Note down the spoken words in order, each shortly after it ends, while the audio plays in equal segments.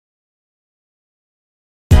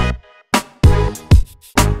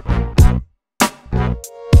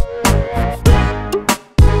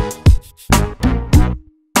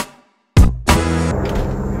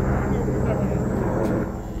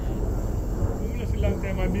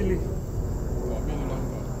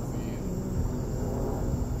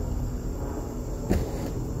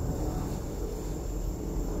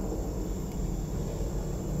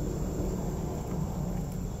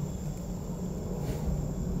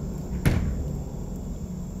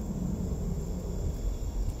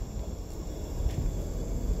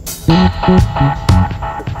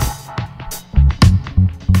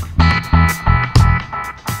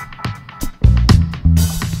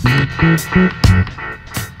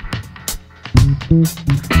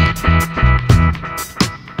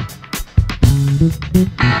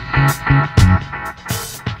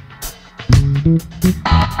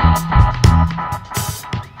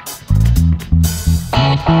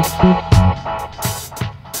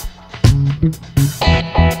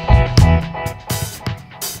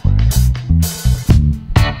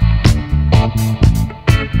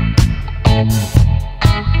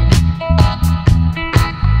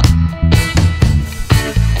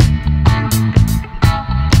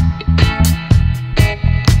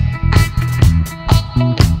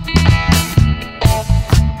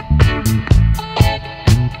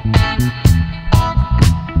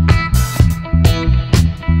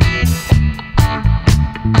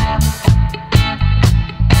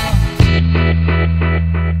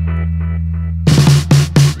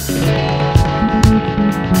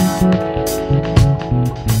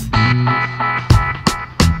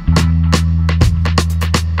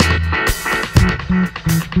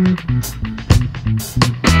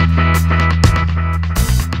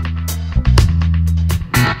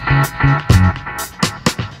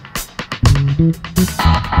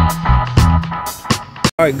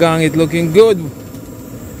Alright, gang, it looking good.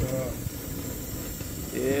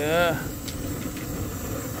 Yeah.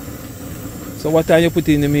 So what time you put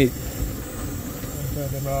in the meat?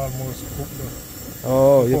 Them almost cooked.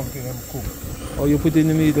 Oh, you, Them cooked. oh, you put in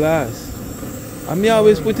the meat last. I me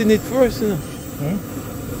always put in it first, you know.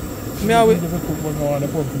 Me always.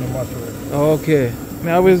 Oh, okay.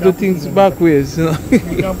 Me always do things backwards, you know. You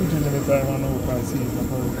can put in the time and hope and see it.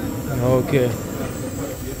 Okay.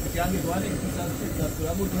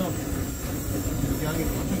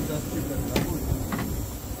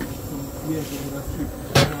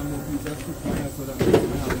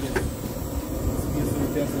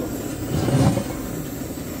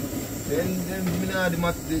 Then me nah the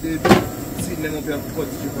sitting them up here cut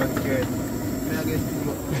strip and skirt. Me I get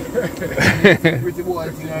pretty boy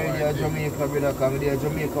thing already Jamaica brother, cause me there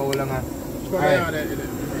Jamaica all along. I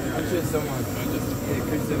trust someone. Yeah,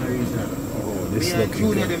 Christian region. Oh, this me looking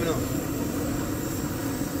Junior good. them know.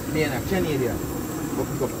 Me and Canadian. But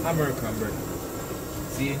pick up American bread.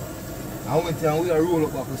 See? And when we are roll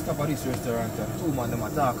up back, we stop at this restaurant and two man them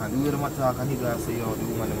attack and the way them attack and the guy say yo, the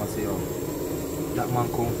woman them say yo. That man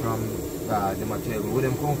come from them a tell me where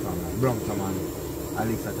them come from, like Brompton man.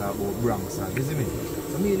 Alex talk about Bronx and you see me?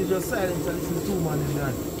 So me they just silent and listen to two man in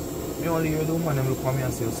there. Me only hear the woman them look at me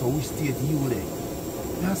and say, so which state you there?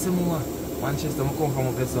 I say more. Manchester I come from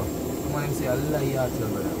up there so. The man them say a lie you tell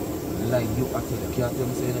brother. Lie you I tell you. Can't tell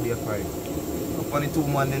me say you know they're crying. Up on the two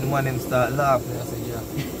man then the man them start laughing. I say yeah.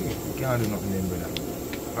 Can't do nothing then brother.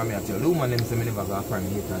 I mean I tell the woman them say me never go find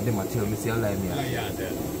me and them I tell me say a lie me.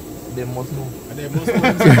 They must know. They must know.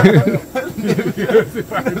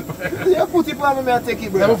 You put it on me and take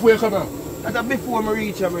it, brother. Before you come out. That's before I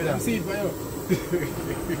reach, brother. See it for you.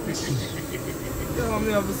 Yo, I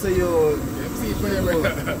have to say, yo. See it for you,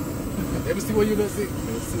 brother. Let me see what you don't see.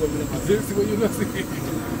 See what you don't see.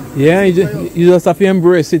 Yeah, you just have to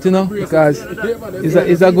embrace it, you know, because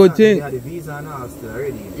it's a good thing. The visa and all still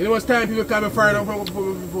already. You know what's time people come and fire down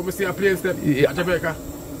before we see a plane step at Jamaica?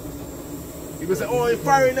 People say, oh, you're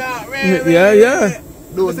firing out. Yeah.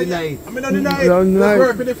 Don't deny it. I mean, don't deny it. Don't deny it.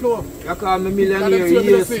 Work with the floor. You call me millionaire,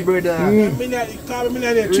 yes, brother. You call me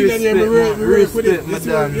millionaire, trillionaire, we work with it. You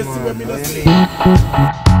see what me don't say?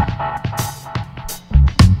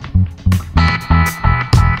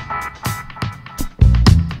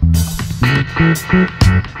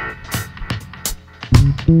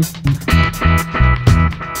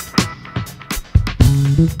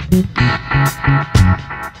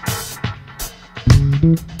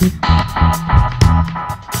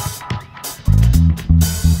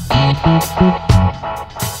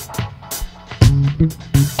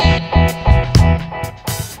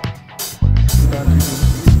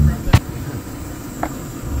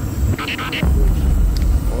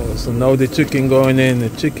 Oh, so now the chicken going in, the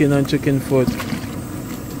chicken and chicken foot.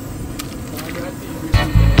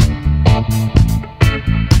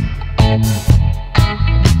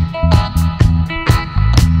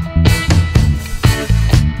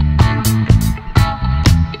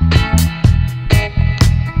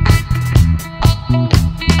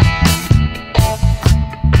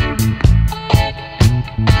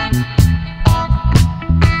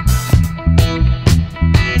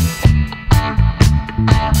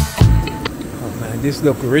 this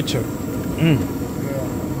look richer. Yeah, no,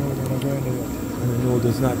 going there. And the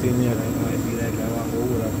noodles not in yet. I might be like I want to go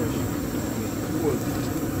with fresh.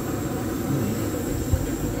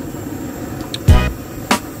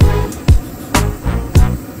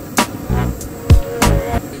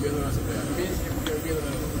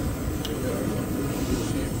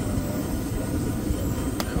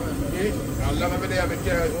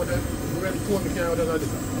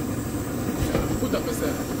 Put up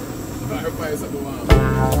myself.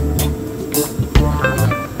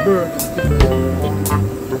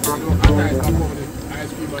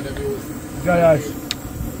 Dry ice.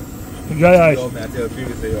 Dry ice. I tell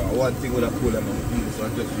previously, one thing with a cool and I'm so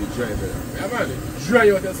I'm just really dry, brother. Yeah, man. Dry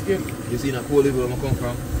out your skin. You see that cold where I come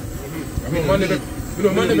from? I mean, man never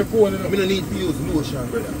cold enough. I don't need to use lotion,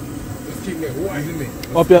 brother. The skin get white. You see me?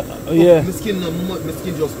 Up here, yeah. My skin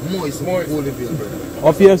just moist. Cold in here, brother.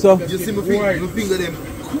 Up here, sir. You see my finger them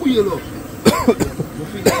cool up. My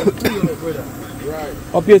finger them cool up, brother. Right.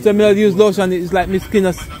 Up here, so I use lotion. It's like my skin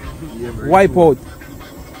is wipe out.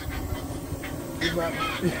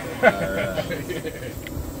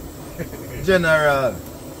 General,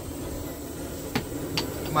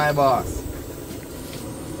 my boss.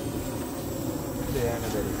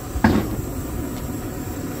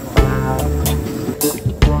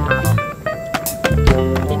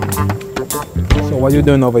 So what you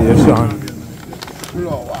doing over here, Sean? Make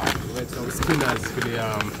some spinners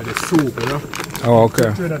for the soup, you know? Oh, okay.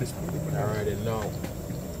 I already know.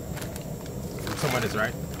 Some of this,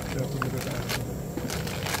 right?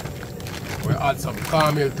 We'll add some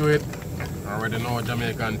caramel to it. I already know what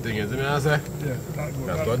Jamaican thing is, you know what I say? Yeah,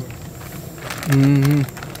 That's good.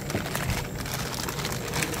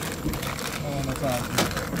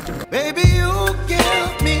 Baby, you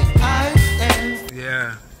give me ice and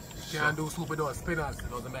Yeah. You can't do soup without spinners, it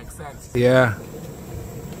doesn't make sense. Yeah.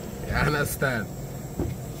 You understand?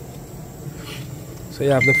 So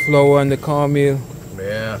you have the flour and the cornmeal.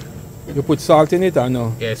 Yeah. You put salt in it or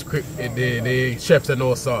no? Yeah, it's quick. The chefs are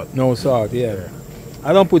no salt. No salt, yeah.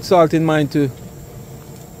 I don't put salt in mine too.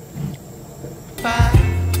 fire.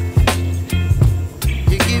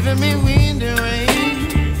 You're giving me wind and rain.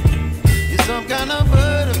 You're some kind of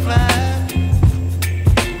butterfly.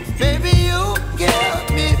 Baby, you give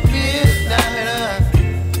me midnight.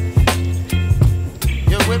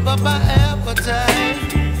 You whip up my appetite.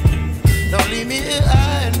 Don't leave me here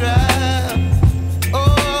high and dry.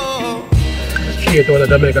 Oh, Kate on the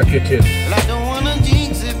Jamaica kitchen. well, I don't wanna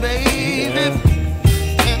jinx it, baby.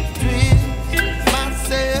 And twist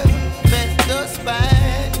myself at the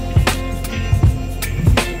spine.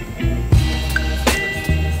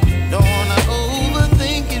 Don't wanna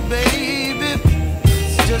overthink it, baby.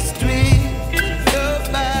 It's just twist your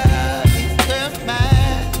body and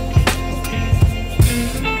mine.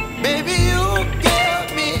 Baby, you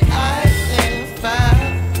give me ice and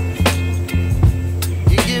fire.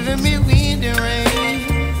 You're giving me wind and rain.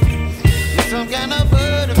 You're some kind of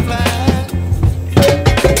butterfly.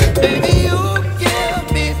 Baby, you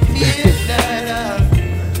give me midnight.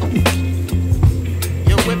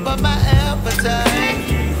 You whip up my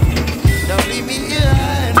appetite. Don't leave me here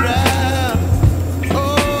high and dry.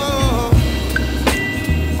 Oh,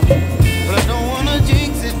 but I don't wanna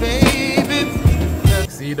jinx it, baby.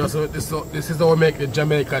 See, this is how we make the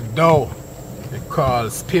Jamaica dough. They call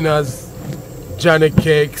spinners, Johnny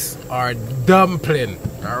cakes, or dumpling.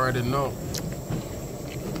 I already know.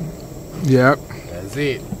 Yep. That's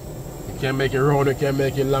it. You can make it round, you can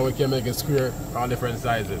make it long, you can make it square, all different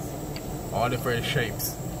sizes, all different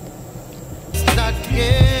shapes. Not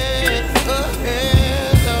get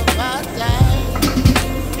ahead of my time.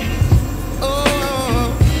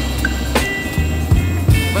 Oh,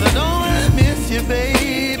 but I don't wanna miss you,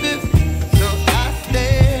 baby. So I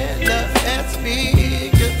stand up and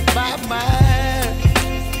speak my mind.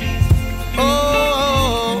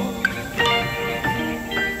 Oh.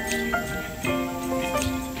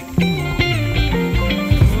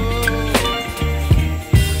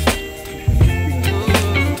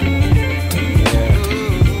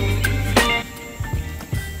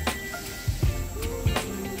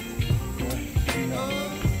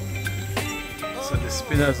 So the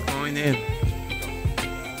spinners going in.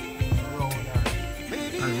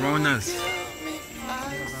 And Ronas.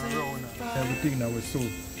 Everything that was sold.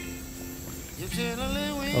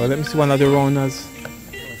 Oh, let me see one of the Ronas.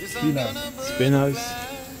 Spinners.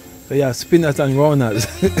 So yeah, spinners and Ronas.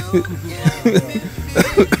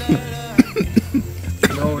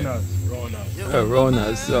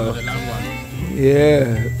 Ronas. So The long one.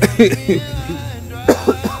 yeah.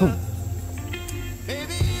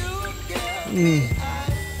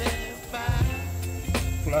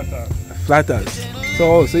 Flatter. Flatters. So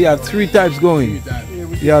So you have 3 types going. That.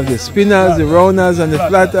 You have the spinners, the rounders, and the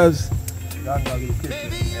flatters. You have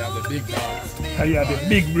the big dogs. And you have the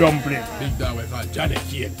big dumpling. Big dog we call Johnny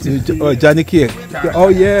Cake. Oh, Johnny Cake. Oh,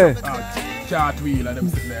 yeah. Chart wheel and them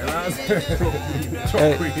sitting there.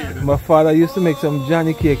 Hey, my father used to make some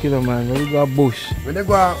Johnny Cake, you know, man. When we go bush. When they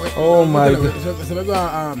go Oh, my God. So we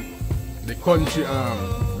go the country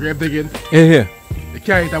grave digging. Here. They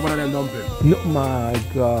carry it at one of them dumplings. No, my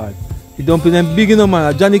God. The dumpling them big, you know,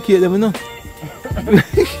 man. Johnny Cake, them, you know.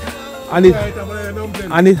 and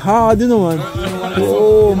it hard, you know, man.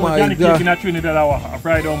 Oh, my Johnny God. Cake in Trinidad, a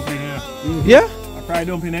fried dumpling, you know. Yeah? A fried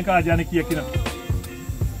dumpling, they call Johnny Cake, you know.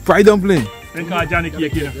 Fried dumpling? They call Johnny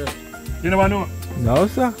Cake, you know. You never know? No,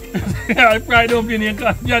 sir. Yeah, fried dumpling, they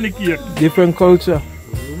call Johnny Cake. Different culture.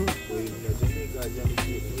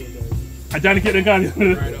 A Johnny Cake, they call it.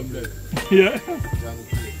 Yeah.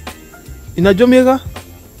 In a Jamaica?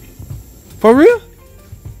 For real?